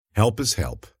Help is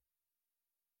help.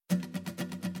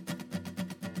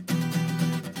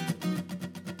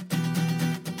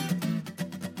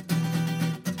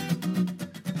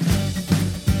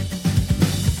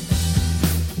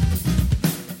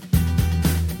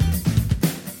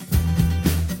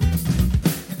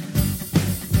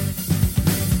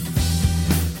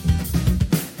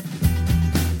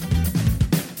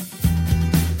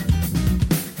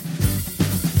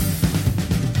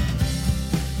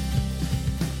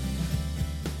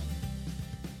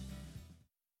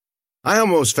 I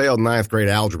almost failed ninth grade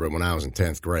algebra when I was in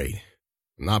 10th grade.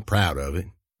 I'm not proud of it.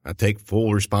 I take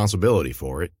full responsibility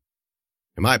for it.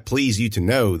 It might please you to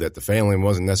know that the failing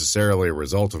wasn't necessarily a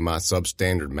result of my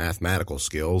substandard mathematical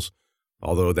skills,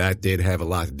 although that did have a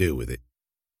lot to do with it.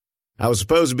 I was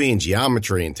supposed to be in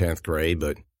geometry in 10th grade,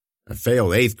 but I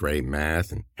failed 8th grade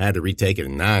math and had to retake it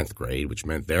in 9th grade, which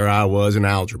meant there I was in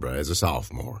algebra as a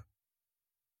sophomore.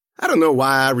 I don't know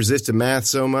why I resisted math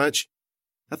so much.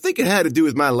 I think it had to do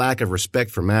with my lack of respect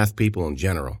for math people in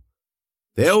general.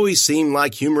 They always seemed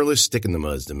like humorless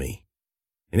stick-in-the-muds to me.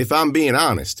 And if I'm being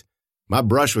honest, my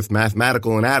brush with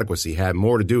mathematical inadequacy had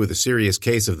more to do with a serious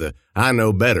case of the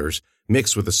I-know-betters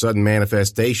mixed with a sudden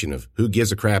manifestation of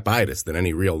who-gives-a-crap-itis than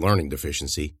any real learning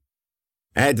deficiency.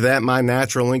 Add to that my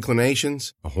natural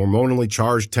inclinations, a hormonally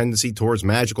charged tendency towards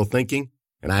magical thinking,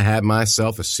 and I had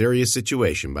myself a serious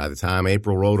situation by the time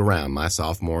April rolled around my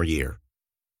sophomore year.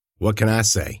 What can I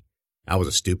say? I was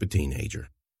a stupid teenager.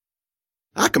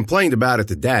 I complained about it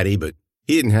to Daddy, but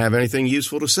he didn't have anything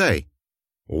useful to say.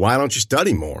 Well, why don't you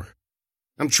study more?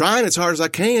 I'm trying as hard as I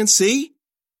can, see?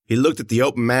 He looked at the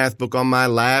open math book on my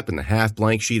lap and the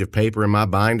half-blank sheet of paper in my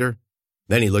binder.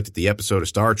 Then he looked at the episode of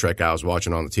Star Trek I was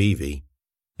watching on the TV.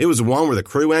 It was the one where the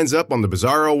crew ends up on the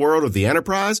bizarro world of the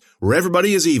Enterprise, where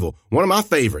everybody is evil, one of my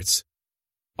favorites.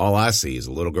 All I see is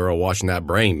a little girl watching that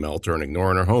brain melter and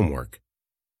ignoring her homework.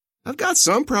 I've got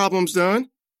some problems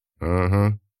done.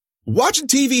 Watching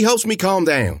TV helps me calm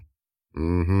down.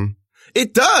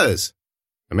 It does.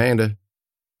 Amanda,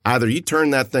 either you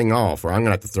turn that thing off or I'm going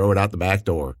to have to throw it out the back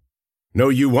door. No,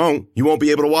 you won't. You won't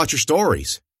be able to watch your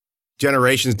stories.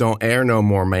 Generations don't air no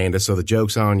more, Amanda, so the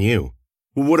joke's on you.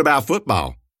 Well, what about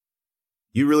football?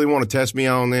 You really want to test me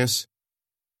on this?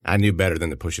 I knew better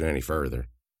than to push it any further.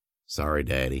 Sorry,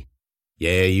 Daddy.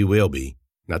 Yeah, you will be.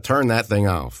 Now turn that thing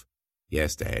off.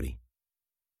 Yes, Daddy.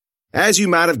 As you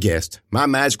might have guessed, my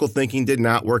magical thinking did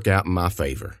not work out in my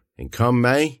favor. And come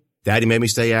May, Daddy made me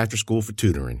stay after school for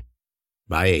tutoring.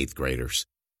 By 8th graders.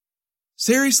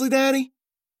 Seriously, Daddy?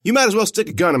 You might as well stick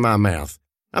a gun in my mouth.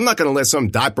 I'm not going to let some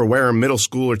diaper-wearing middle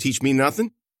schooler teach me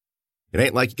nothing. It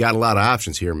ain't like you got a lot of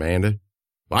options here, Amanda.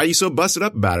 Why are you so busted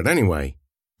up about it anyway?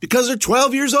 Because they're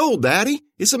 12 years old, Daddy.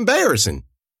 It's embarrassing.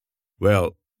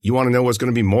 Well, you want to know what's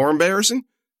going to be more embarrassing?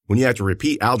 When you have to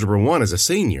repeat Algebra 1 as a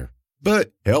senior.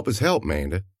 But help is help,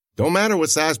 Amanda. Don't matter what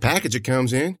size package it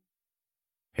comes in.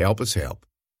 Help is help.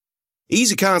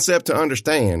 Easy concept to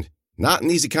understand, not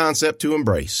an easy concept to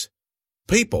embrace.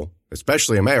 People,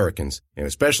 especially Americans, and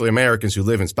especially Americans who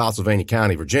live in Spotsylvania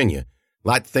County, Virginia,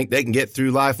 like to think they can get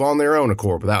through life on their own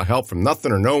accord without help from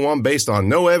nothing or no one based on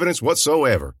no evidence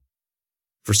whatsoever.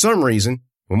 For some reason,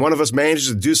 when one of us manages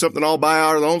to do something all by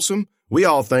our lonesome, we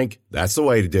all think that's the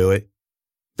way to do it.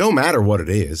 Don't matter what it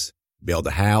is. Build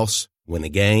a house, win a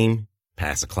game,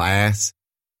 pass a class.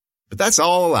 But that's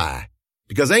all a lie,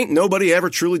 because ain't nobody ever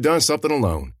truly done something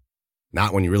alone.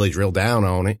 Not when you really drill down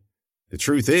on it. The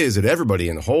truth is that everybody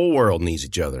in the whole world needs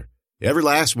each other. Every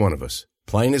last one of us.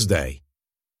 Plain as day.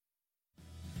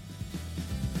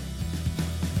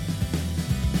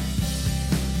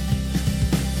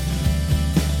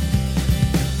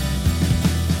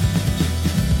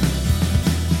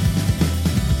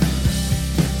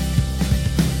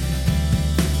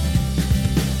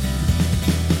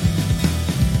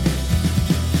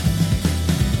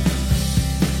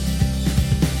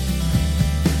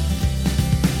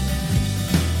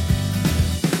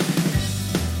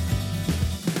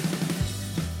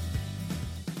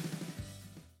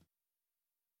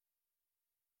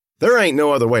 There ain't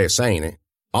no other way of saying it.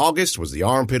 August was the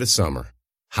armpit of summer.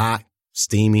 Hot,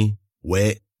 steamy,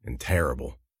 wet, and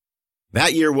terrible.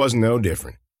 That year wasn't no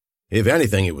different. If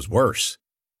anything, it was worse.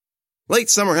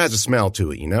 Late summer has a smell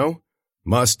to it, you know?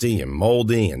 Musty and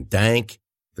moldy and dank.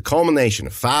 The culmination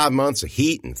of 5 months of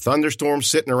heat and thunderstorms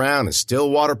sitting around in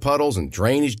still water puddles and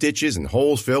drainage ditches and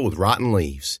holes filled with rotten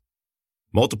leaves.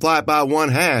 Multiply it by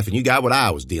 1/2 and you got what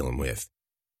I was dealing with.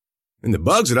 And the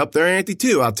bugs are up their ante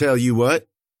too, I'll tell you what.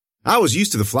 I was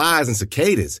used to the flies and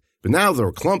cicadas, but now there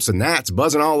were clumps of gnats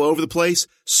buzzing all over the place,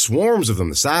 swarms of them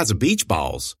the size of beach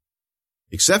balls.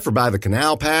 Except for by the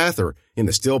canal path or in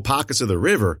the still pockets of the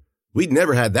river, we'd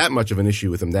never had that much of an issue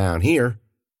with them down here.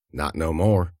 Not no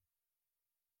more.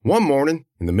 One morning,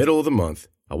 in the middle of the month,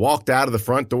 I walked out of the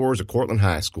front doors of Cortland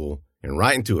High School and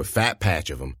right into a fat patch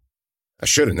of them. I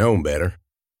should have known better.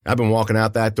 I've been walking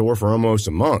out that door for almost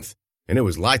a month, and it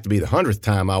was like to be the 100th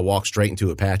time I walked straight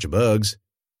into a patch of bugs.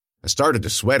 I started to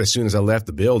sweat as soon as I left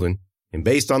the building, and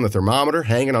based on the thermometer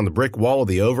hanging on the brick wall of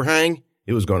the overhang,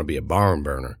 it was going to be a barn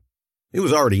burner. It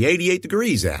was already 88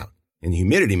 degrees out, and the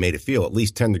humidity made it feel at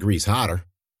least 10 degrees hotter.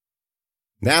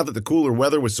 Now that the cooler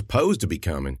weather was supposed to be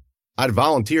coming, I'd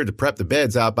volunteered to prep the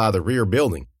beds out by the rear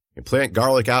building and plant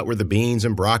garlic out where the beans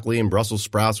and broccoli and Brussels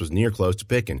sprouts was near close to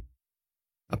picking.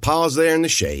 I paused there in the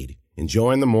shade,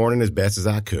 enjoying the morning as best as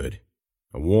I could.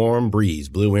 A warm breeze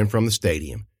blew in from the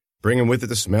stadium, bringing with it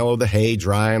the smell of the hay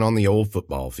drying on the old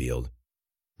football field.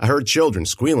 I heard children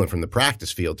squealing from the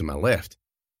practice field to my left.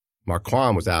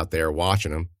 Marquand was out there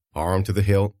watching them, armed to the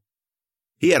hilt.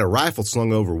 He had a rifle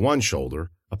slung over one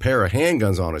shoulder, a pair of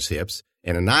handguns on his hips,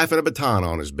 and a knife and a baton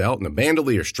on his belt and a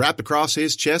bandolier strapped across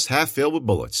his chest half filled with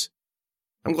bullets.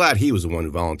 I'm glad he was the one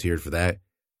who volunteered for that.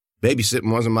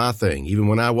 Babysitting wasn't my thing, even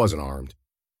when I wasn't armed.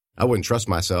 I wouldn't trust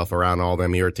myself around all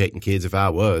them irritating kids if I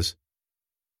was.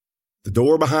 The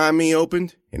door behind me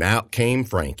opened, and out came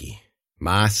Frankie,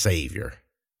 my savior.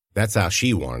 That's how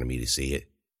she wanted me to see it.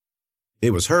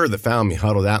 It was her that found me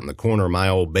huddled out in the corner of my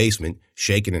old basement,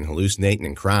 shaking and hallucinating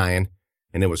and crying,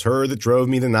 and it was her that drove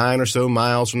me the 9 or so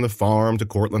miles from the farm to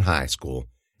Cortland High School,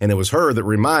 and it was her that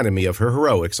reminded me of her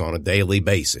heroics on a daily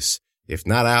basis, if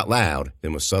not out loud,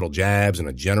 then with subtle jabs and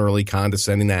a generally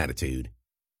condescending attitude.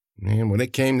 And when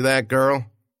it came to that girl,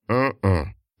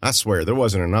 I swear there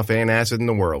wasn't enough antacid in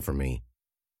the world for me.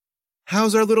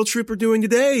 "How's our little trooper doing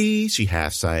today?" she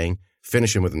half sang,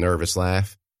 finishing with a nervous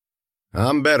laugh.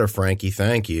 "I'm better, Frankie,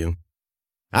 thank you."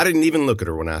 I didn't even look at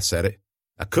her when I said it.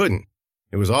 I couldn't.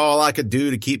 It was all I could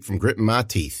do to keep from gritting my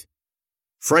teeth.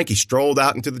 Frankie strolled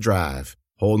out into the drive,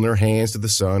 holding her hands to the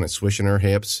sun and swishing her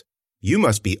hips. "You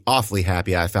must be awfully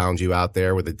happy I found you out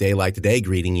there with a day like today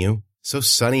greeting you. So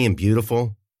sunny and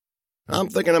beautiful." "I'm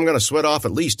thinking I'm going to sweat off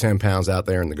at least 10 pounds out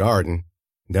there in the garden."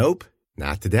 "Nope,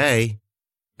 not today."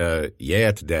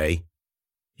 Yeah, today."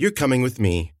 "You're coming with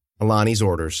me. Alani's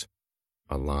orders."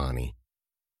 Alani.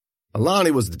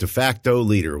 Alani was the de facto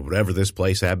leader of whatever this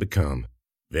place had become.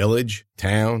 Village,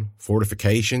 town,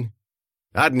 fortification.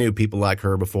 I'd knew people like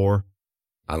her before.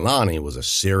 Alani was a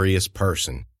serious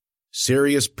person.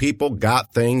 Serious people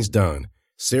got things done.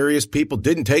 Serious people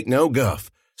didn't take no guff.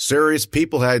 Serious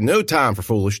people had no time for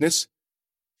foolishness.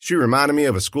 She reminded me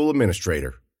of a school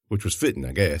administrator, which was fitting,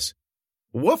 I guess.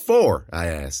 "What for?" I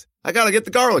asked. "I gotta get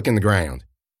the garlic in the ground."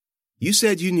 "You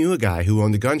said you knew a guy who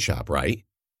owned a gun shop, right?"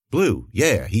 "Blue,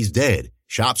 yeah, he's dead.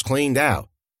 Shop's cleaned out."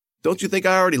 "Don't you think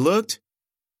I already looked?"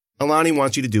 "Alani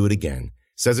wants you to do it again.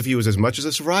 Says if he was as much as a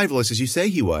survivalist as you say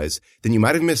he was, then you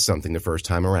might have missed something the first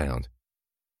time around."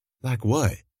 "Like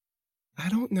what?" "I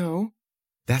don't know.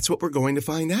 That's what we're going to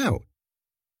find out."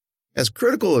 As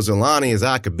critical as Alani as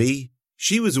I could be,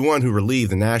 she was the one who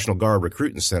relieved the National Guard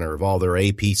Recruiting Center of all their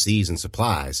APCs and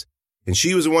supplies. And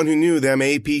she was the one who knew them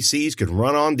APCs could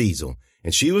run on diesel.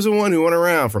 And she was the one who went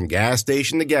around from gas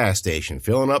station to gas station,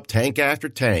 filling up tank after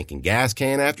tank and gas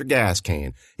can after gas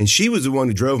can. And she was the one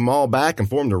who drove them all back and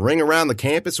formed a ring around the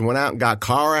campus and went out and got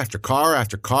car after car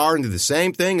after car and did the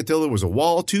same thing until there was a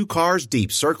wall 2 cars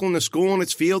deep circling the school and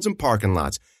its fields and parking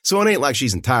lots. So it ain't like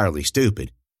she's entirely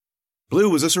stupid. Blue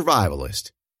was a survivalist.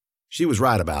 She was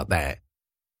right about that.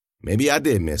 Maybe I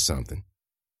did miss something.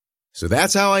 So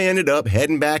that's how I ended up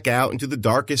heading back out into the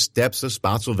darkest depths of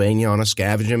Spotsylvania on a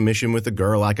scavenging mission with a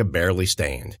girl I could barely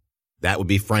stand. That would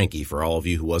be Frankie for all of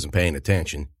you who wasn't paying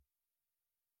attention.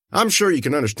 I'm sure you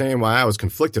can understand why I was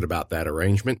conflicted about that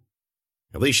arrangement.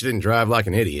 At least she didn't drive like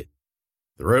an idiot.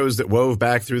 The roads that wove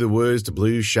back through the woods to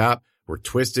Blue's shop were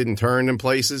twisted and turned in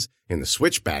places, and the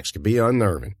switchbacks could be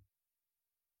unnerving.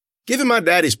 Given my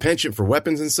daddy's penchant for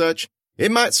weapons and such, it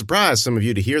might surprise some of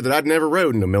you to hear that I'd never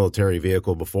rode in a military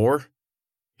vehicle before.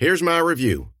 Here's my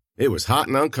review. It was hot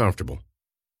and uncomfortable.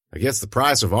 I guess the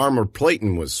price of armored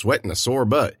plating was sweating a sore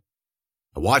butt.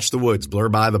 I watched the woods blur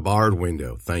by the barred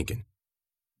window, thinking.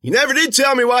 "You never did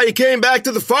tell me why you came back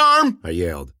to the farm," I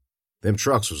yelled. Them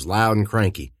trucks was loud and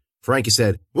cranky. Frankie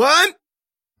said, "What?"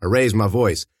 I raised my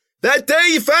voice. "That day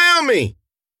you found me.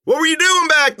 What were you doing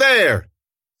back there?"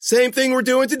 "Same thing we're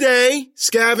doing today,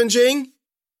 scavenging."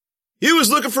 "You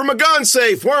was looking for my gun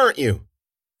safe, weren't you?"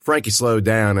 Frankie slowed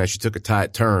down as she took a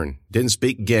tight turn. Didn't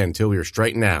speak again until we were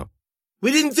straightened out.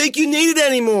 "We didn't think you needed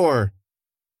any more."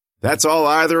 That's all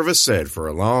either of us said for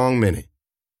a long minute.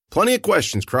 Plenty of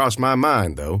questions crossed my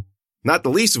mind, though. Not the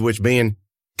least of which being,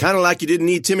 kind of like you didn't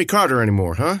need Timmy Carter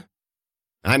anymore, huh?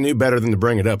 I knew better than to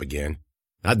bring it up again.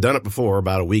 I'd done it before,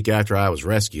 about a week after I was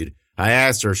rescued. I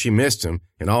asked her if she missed him,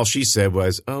 and all she said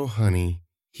was, "Oh, honey,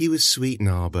 he was sweet and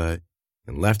all, but,"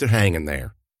 and left it hanging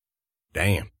there.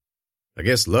 Damn. I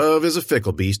guess love is a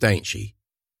fickle beast, ain't she?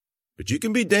 But you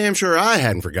can be damn sure I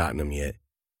hadn't forgotten him yet.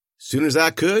 As soon as I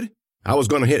could, I was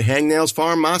going to hit Hangnail's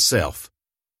farm myself.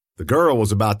 The girl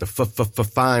was about to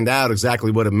find out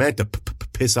exactly what it meant to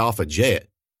piss off a jet.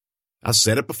 I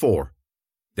said it before.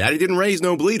 Daddy didn't raise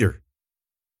no bleeder.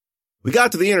 We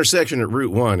got to the intersection at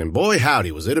Route 1, and boy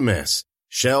howdy was it a mess.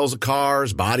 Shells of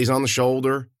cars, bodies on the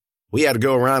shoulder. We had to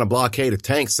go around a blockade of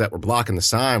tanks that were blocking the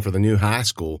sign for the new high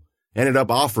school. Ended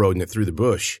up off-roading it through the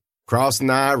bush, crossed the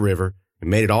Nye River, and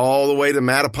made it all the way to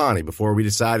Mattapony before we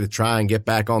decided to try and get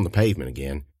back on the pavement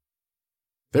again.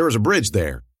 There was a bridge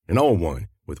there, an old one,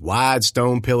 with wide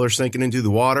stone pillars sinking into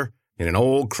the water and an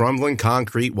old crumbling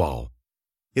concrete wall.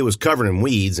 It was covered in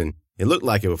weeds, and it looked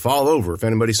like it would fall over if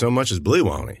anybody so much as blew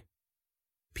on it.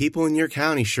 "People in your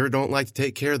county sure don't like to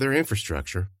take care of their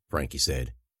infrastructure," Frankie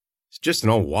said. "It's just an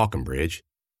old walking bridge.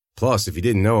 Plus, if you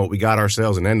didn't know it, we got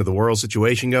ourselves an end-of-the-world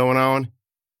situation going on."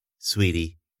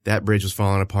 "Sweetie, that bridge was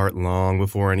falling apart long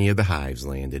before any of the hives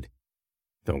landed."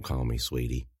 "Don't call me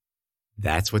sweetie."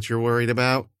 "That's what you're worried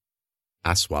about?"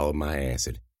 I swallowed my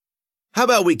acid. "How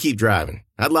about we keep driving?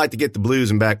 I'd like to get the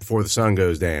blues and back before the sun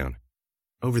goes down."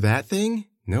 "Over that thing?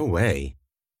 No way."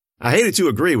 I hated to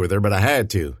agree with her, but I had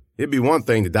to. It'd be one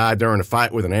thing to die during a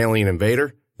fight with an alien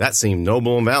invader. That seemed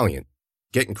noble and valiant.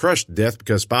 Getting crushed to death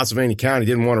because Spotsylvania County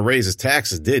didn't want to raise his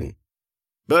taxes didn't.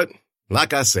 But,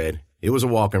 like I said, it was a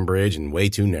walking bridge and way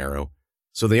too narrow,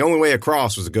 so the only way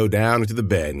across was to go down into the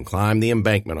bed and climb the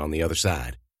embankment on the other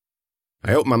side.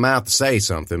 I opened my mouth to say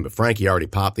something, but Frankie already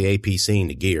popped the APC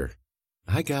into gear.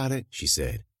 "I got it," she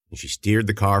said, and she steered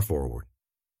the car forward.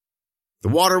 The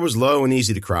water was low and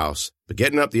easy to cross, but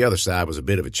getting up the other side was a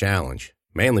bit of a challenge,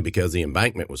 mainly because the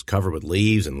embankment was covered with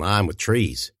leaves and lined with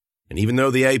trees. And even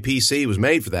though the APC was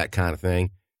made for that kind of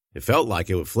thing, it felt like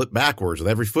it would flip backwards with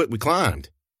every foot we climbed.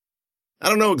 I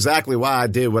don't know exactly why I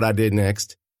did what I did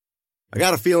next. I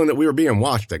got a feeling that we were being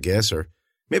watched, I guess, or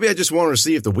maybe I just wanted to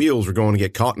see if the wheels were going to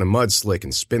get caught in a mud slick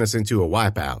and spin us into a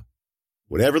wipeout.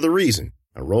 Whatever the reason,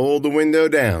 I rolled the window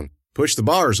down, pushed the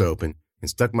bars open, and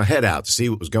stuck my head out to see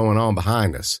what was going on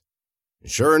behind us. And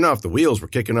sure enough, the wheels were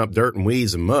kicking up dirt and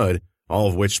weeds and mud, all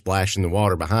of which splashed in the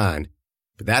water behind.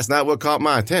 But that's not what caught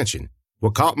my attention.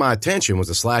 What caught my attention was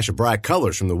a slash of bright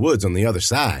colors from the woods on the other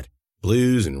side.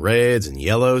 Blues and reds and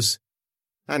yellows.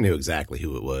 I knew exactly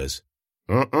who it was.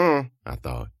 I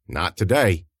thought. Not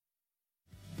today.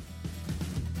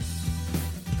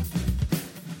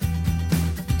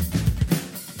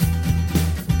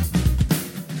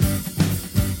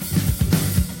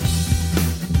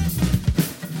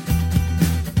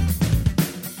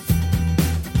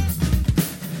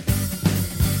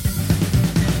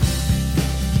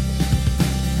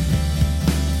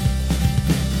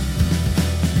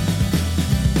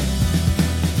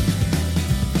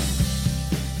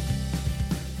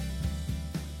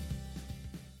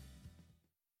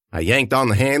 I yanked on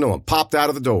the handle and popped out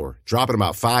of the door, dropping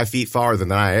about 5 feet farther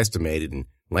than I estimated and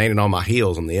landing on my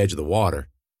heels on the edge of the water.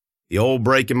 The old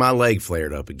break in my leg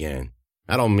flared up again.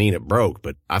 I don't mean it broke,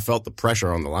 but I felt the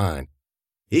pressure on the line.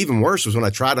 Even worse was when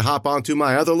I tried to hop onto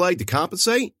my other leg to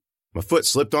compensate. My foot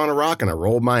slipped on a rock and I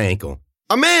rolled my ankle.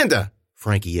 "Amanda!"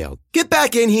 Frankie yelled. "Get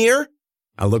back in here!"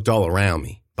 I looked all around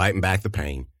me, biting back the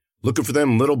pain, looking for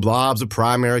them little blobs of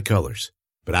primary colors,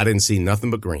 but I didn't see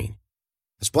nothing but green.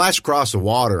 I splashed across the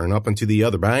water and up into the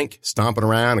other bank, stomping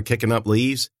around and kicking up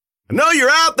leaves. "I know you're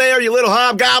out there, you little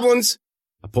hobgoblins!"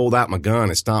 I pulled out my gun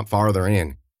and stomped farther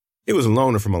in. It was a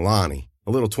loaner from Alani,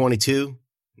 a little .22.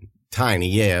 Tiny,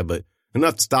 yeah, but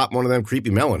enough to stop one of them creepy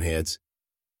melon heads.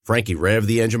 Frankie revved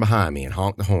the engine behind me and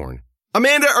honked the horn.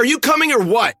 "Amanda, are you coming or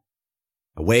what?"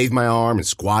 I waved my arm and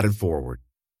squatted forward.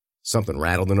 Something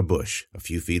rattled in a bush a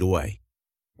few feet away.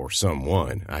 Or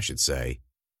someone, I should say.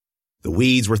 The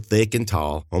weeds were thick and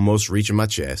tall, almost reaching my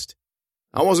chest.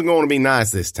 I wasn't going to be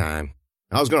nice this time.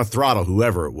 I was going to throttle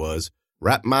whoever it was,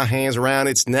 wrap my hands around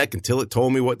its neck until it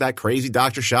told me what that crazy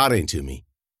doctor shot into me.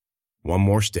 One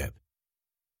more step.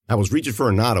 I was reaching for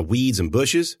a knot of weeds and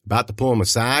bushes, about to pull them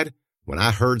aside, when I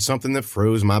heard something that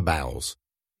froze my bowels.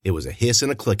 It was a hiss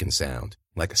and a clicking sound,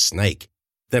 like a snake.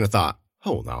 Then I thought,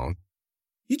 hold on.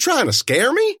 "You trying to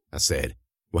scare me?" I said.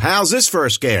 "Well, how's this for a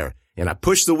scare?" And I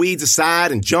pushed the weeds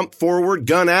aside and jumped forward,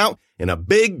 gun out, and a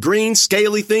big green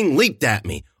scaly thing leaped at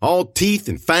me, all teeth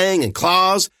and fang and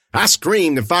claws. I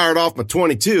screamed and fired off my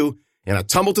 .22, and I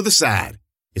tumbled to the side.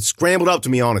 It scrambled up to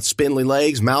me on its spindly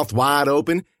legs, mouth wide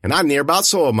open, and I near about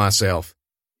soiled myself.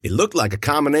 It looked like a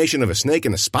combination of a snake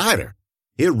and a spider.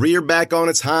 It reared back on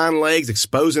its hind legs,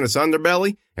 exposing its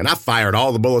underbelly, and I fired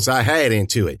all the bullets I had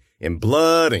into it, and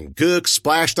blood and gook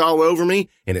splashed all over me,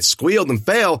 and it squealed and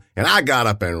fell, and I got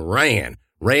up and ran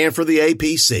for the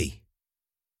APC.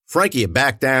 Frankie had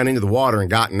backed down into the water and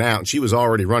gotten out, and she was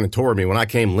already running toward me when I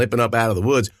came limping up out of the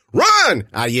woods. "Run!"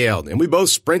 I yelled, and we both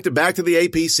sprinted back to the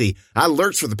APC. I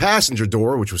lurched for the passenger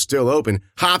door, which was still open,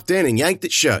 hopped in and yanked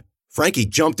it shut. Frankie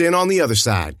jumped in on the other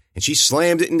side, and she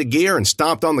slammed it into gear and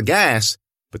stomped on the gas,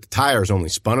 but the tires only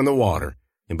spun in the water,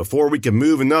 and before we could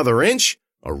move another inch,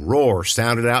 a roar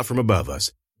sounded out from above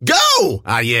us. "Go!"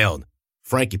 I yelled.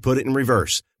 Frankie put it in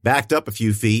reverse, backed up a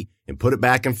few feet, and put it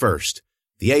back in first.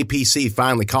 The APC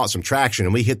finally caught some traction,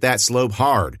 and we hit that slope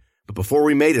hard. But before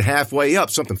we made it halfway up,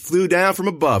 something flew down from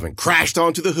above and crashed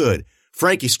onto the hood.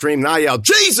 Frankie screamed, and I yelled,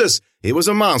 "Jesus!" It was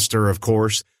a monster, of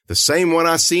course, the same one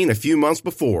I seen a few months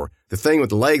before, the thing with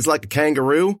the legs like a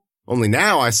kangaroo. Only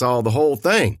now I saw the whole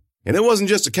thing, and it wasn't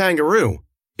just a kangaroo.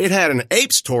 It had an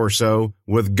ape's torso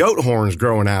with goat horns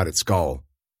growing out its skull.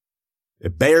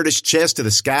 It bared its chest to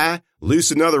the sky,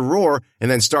 loosed another roar, and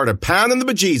then started pounding the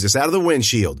bejesus out of the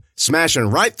windshield, smashing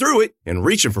right through it and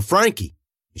reaching for Frankie.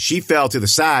 She fell to the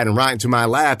side and right into my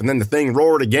lap, and then the thing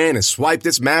roared again and swiped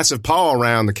its massive paw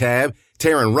around the cab,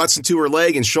 tearing ruts into her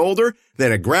leg and shoulder.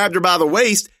 Then it grabbed her by the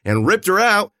waist and ripped her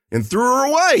out and threw her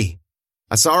away.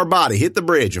 I saw her body hit the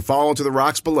bridge and fall into the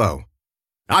rocks below.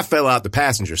 I fell out the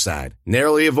passenger side,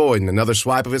 narrowly avoiding another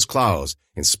swipe of its claws,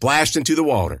 and splashed into the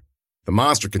water. The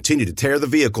monster continued to tear the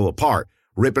vehicle apart,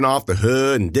 ripping off the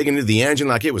hood and digging into the engine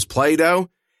like it was Play-Doh.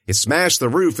 It smashed the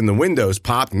roof and the windows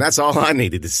popped, and that's all I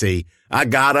needed to see. I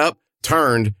got up,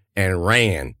 turned, and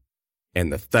ran.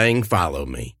 And the thing followed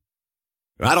me.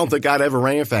 I don't think I'd ever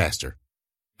ran faster.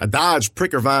 I dodged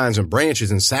pricker vines and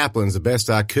branches and saplings the best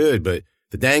I could, but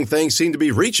the dang thing seemed to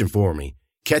be reaching for me,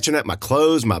 catching at my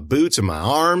clothes, my boots, and my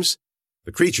arms.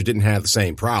 The creature didn't have the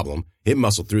same problem. It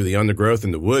muscled through the undergrowth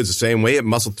in the woods the same way it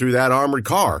muscled through that armored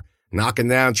car, knocking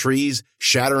down trees,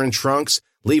 shattering trunks,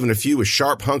 leaving a few with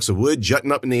sharp hunks of wood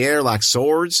jutting up in the air like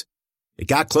swords. It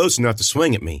got close enough to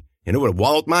swing at me, and it would have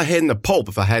walloped my head in the pulp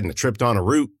if I hadn't tripped on a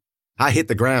root. I hit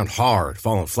the ground hard,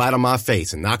 falling flat on my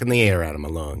face and knocking the air out of my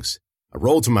lungs. I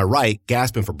rolled to my right,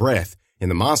 gasping for breath, and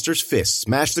the monster's fist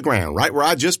smashed the ground right where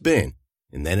I'd just been,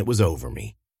 and then it was over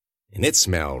me. And it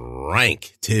smelled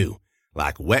rank, too,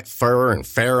 like wet fur and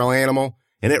feral animal,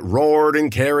 and it roared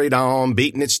and carried on,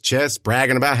 beating its chest,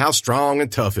 bragging about how strong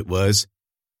and tough it was.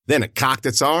 Then it cocked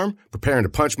its arm, preparing to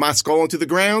punch my skull into the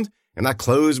ground, and I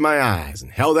closed my eyes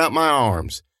and held out my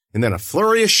arms, and then a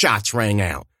flurry of shots rang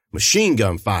out, machine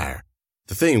gun fire.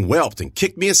 The thing whelped and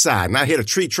kicked me aside, and I hit a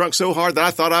tree trunk so hard that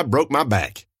I thought I broke my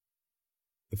back.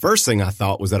 The first thing I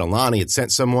thought was that Alani had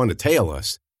sent someone to tail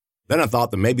us. Then I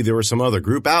thought that maybe there was some other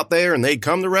group out there and they'd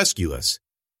come to rescue us.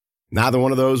 Neither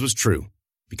one of those was true,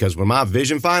 because when my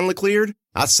vision finally cleared,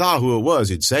 I saw who it was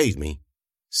who'd saved me.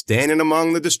 Standing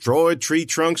among the destroyed tree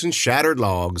trunks and shattered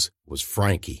logs was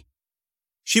Frankie.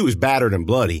 She was battered and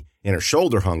bloody, and her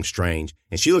shoulder hung strange,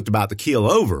 and she looked about to keel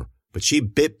over, but she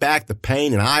bit back the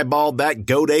pain and eyeballed that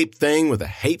goat-ape thing with a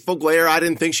hateful glare I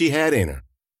didn't think she had in her.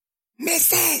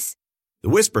 "Mrs.!" The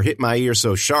whisper hit my ear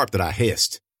so sharp that I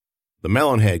hissed. The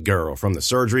melonhead girl from the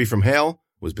surgery from hell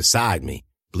was beside me,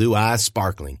 blue eyes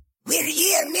sparkling. "We're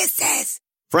here, Mrs.!"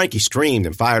 Frankie screamed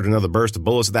and fired another burst of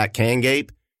bullets at that cangape.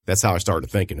 That's how I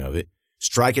started thinking of it,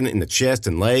 striking it in the chest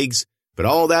and legs, but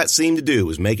all that seemed to do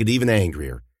was make it even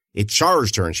angrier. It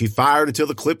charged her and she fired until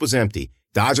the clip was empty,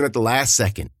 dodging at the last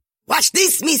second. "Watch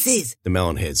this, Mrs.!" the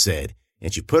melonhead said,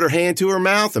 and she put her hand to her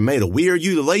mouth and made a weird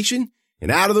ululation, and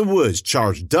out of the woods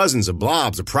charged dozens of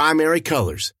blobs of primary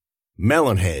colors.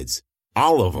 Melonheads.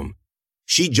 All of them.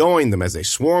 She joined them as they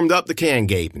swarmed up the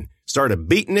cangape and started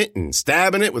beating it and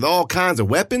stabbing it with all kinds of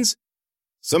weapons.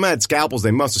 Some had scalpels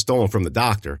they must have stolen from the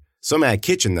doctor, some had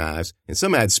kitchen knives, and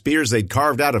some had spears they'd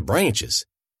carved out of branches.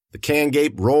 The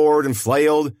cangape roared and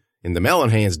flailed, and the melon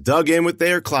hands dug in with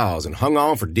their claws and hung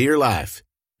on for dear life.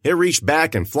 It reached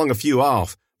back and flung a few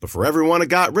off, but for every one it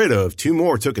got rid of, 2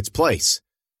 more took its place.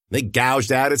 They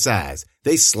gouged out its eyes,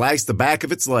 they sliced the back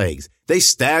of its legs, they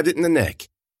stabbed it in the neck.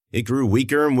 It grew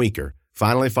weaker and weaker,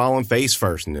 finally falling face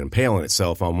first and impaling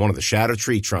itself on one of the shattered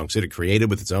tree trunks it had created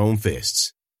with its own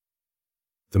fists.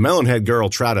 The melonhead girl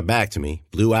trotted back to me,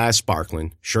 blue eyes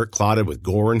sparkling, shirt clotted with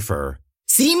gore and fur.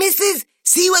 "See, Mrs.?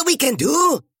 See what we can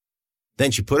do?"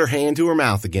 Then she put her hand to her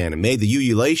mouth again and made the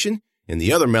ululation, and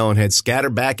the other melonheads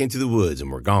scattered back into the woods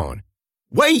and were gone.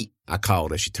 "Wait!" I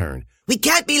called as she turned. "We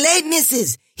can't be late,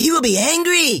 Mrs. He will be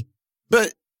angry."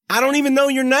 "But I don't even know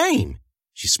your name.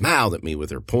 She smiled at me with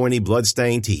her pointy,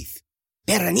 blood-stained teeth.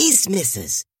 Berenice,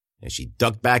 missus. And she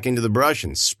ducked back into the brush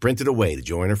and sprinted away to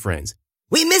join her friends.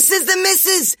 We misses the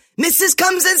missus. Missus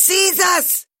comes and sees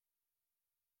us.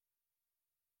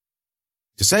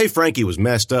 To say Frankie was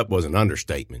messed up was an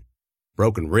understatement.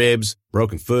 Broken ribs,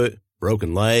 broken foot,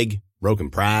 broken leg, broken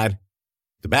pride.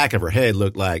 The back of her head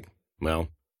looked like, well,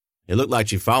 it looked like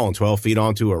she'd fallen 12 feet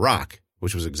onto a rock,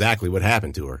 which was exactly what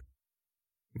happened to her.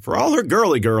 For all her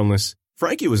girly-girlness,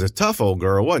 Frankie was a tough old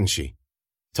girl, wasn't she?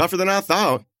 Tougher than I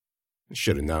thought. I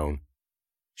should have known.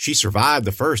 She survived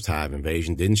the first Hive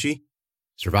invasion, didn't she?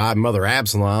 Survived Mother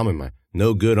Absalom and my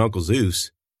no-good Uncle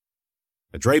Zeus.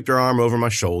 I draped her arm over my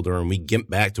shoulder and we gimped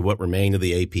back to what remained of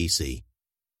the APC.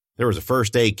 There was a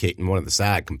first aid kit in one of the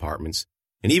side compartments,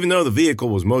 and even though the vehicle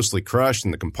was mostly crushed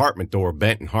and the compartment door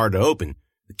bent and hard to open,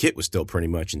 the kit was still pretty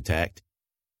much intact.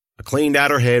 I cleaned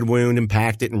out her head wound and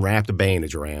packed it and wrapped a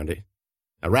bandage around it.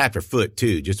 I wrapped her foot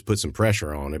too, just to put some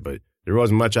pressure on it, but there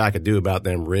wasn't much I could do about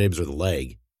them ribs or the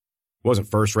leg. It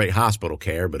wasn't first-rate hospital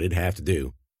care, but it'd have to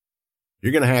do.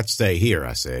 You're going to have to stay here,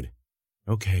 I said.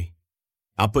 Okay.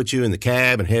 I'll put you in the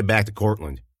cab and head back to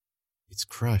Cortland. It's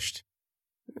crushed.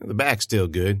 The back's still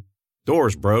good.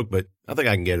 Door's broke, but I think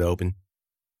I can get it open.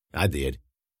 I did.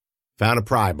 Found a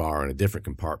pry bar in a different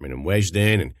compartment and wedged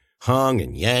in and hung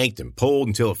and yanked and pulled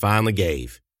until it finally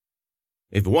gave.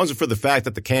 If it wasn't for the fact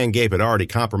that the can gape had already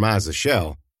compromised the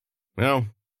shell, well,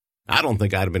 I don't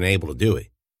think I'd have been able to do it.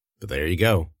 But there you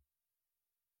go.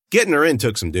 Getting her in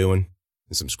took some doing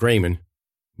and some screaming,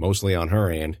 mostly on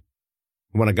her end.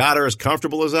 When I got her as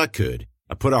comfortable as I could,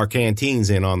 I put our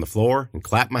canteens in on the floor and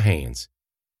clapped my hands.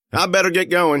 I better get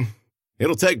going.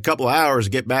 It'll take a couple of hours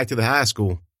to get back to the high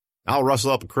school. I'll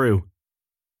rustle up a crew.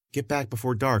 Get back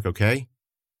before dark, okay?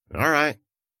 All right.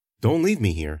 Don't leave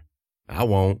me here. I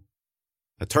won't.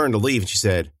 I turned to leave and she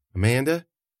said, Amanda?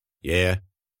 Yeah.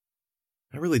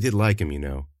 I really did like him, you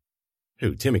know.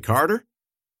 Who, Timmy Carter?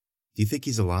 Do you think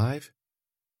he's alive?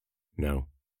 No.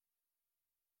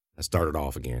 I started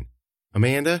off again.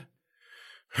 Amanda?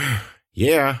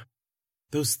 Yeah.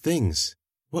 Those things,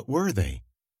 what were they?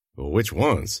 Well, which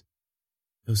ones?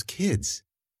 Those kids.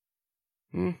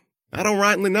 I don't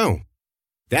rightly know.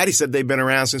 Daddy said they'd been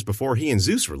around since before he and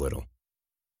Zeus were little.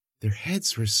 Their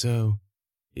heads were so...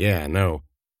 Yeah, I know.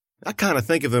 I kind of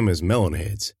think of them as melon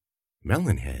heads.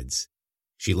 Melon heads?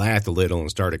 She laughed a little and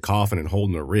started coughing and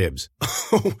holding her ribs.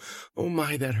 Oh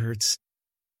my, that hurts.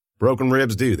 Broken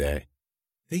ribs do that.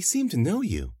 They seem to know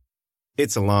you.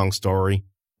 It's a long story.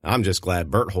 I'm just glad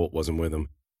Berthold wasn't with them.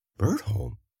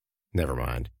 Berthold? Never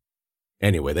mind.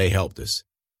 Anyway, they helped us.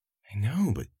 I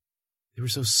know, but they were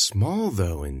so small,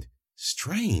 though, and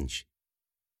strange.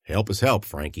 Help is help,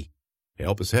 Frankie.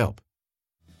 Help is help.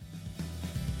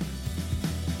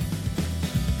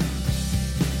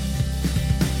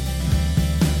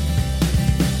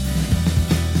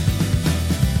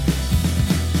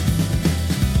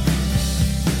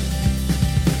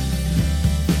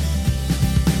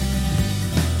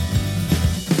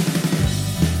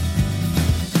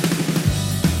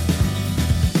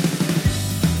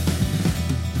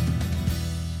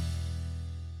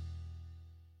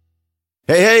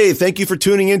 Hey, thank you for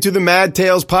tuning into the Mad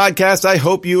Tales podcast. I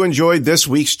hope you enjoyed this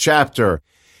week's chapter.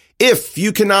 If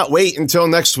you cannot wait until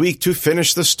next week to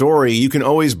finish the story, you can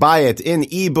always buy it in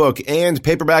ebook and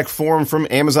paperback form from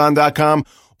Amazon.com,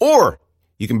 or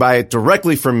you can buy it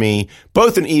directly from me,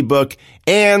 both in ebook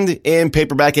and in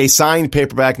paperback, a signed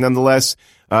paperback nonetheless,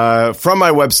 from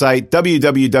my website,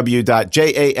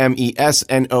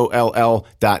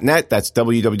 www.jamesnoll.net. That's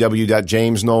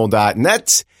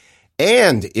www.jamesnoll.net.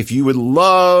 And if you would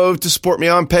love to support me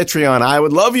on Patreon, I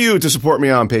would love you to support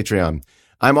me on Patreon.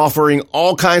 I'm offering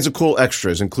all kinds of cool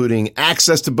extras, including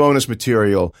access to bonus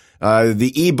material,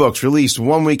 the ebooks released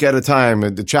 1 week at a time,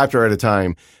 the chapter at a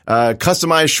time,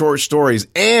 customized short stories,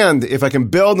 and if I can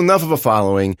build enough of a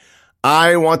following,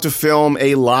 I want to film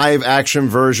a live action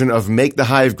version of Make the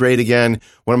Hive Great Again,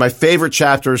 one of my favorite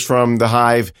chapters from the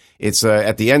Hive. It's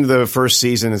at the end of the first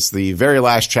season. It's the very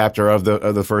last chapter of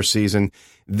the first season.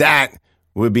 That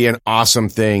would be an awesome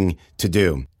thing to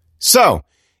do. So,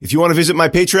 if you want to visit my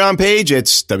Patreon page,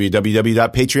 it's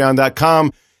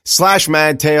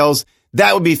www.patreon.com/madtales.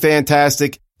 That would be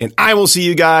fantastic. And I will see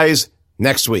you guys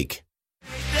next week.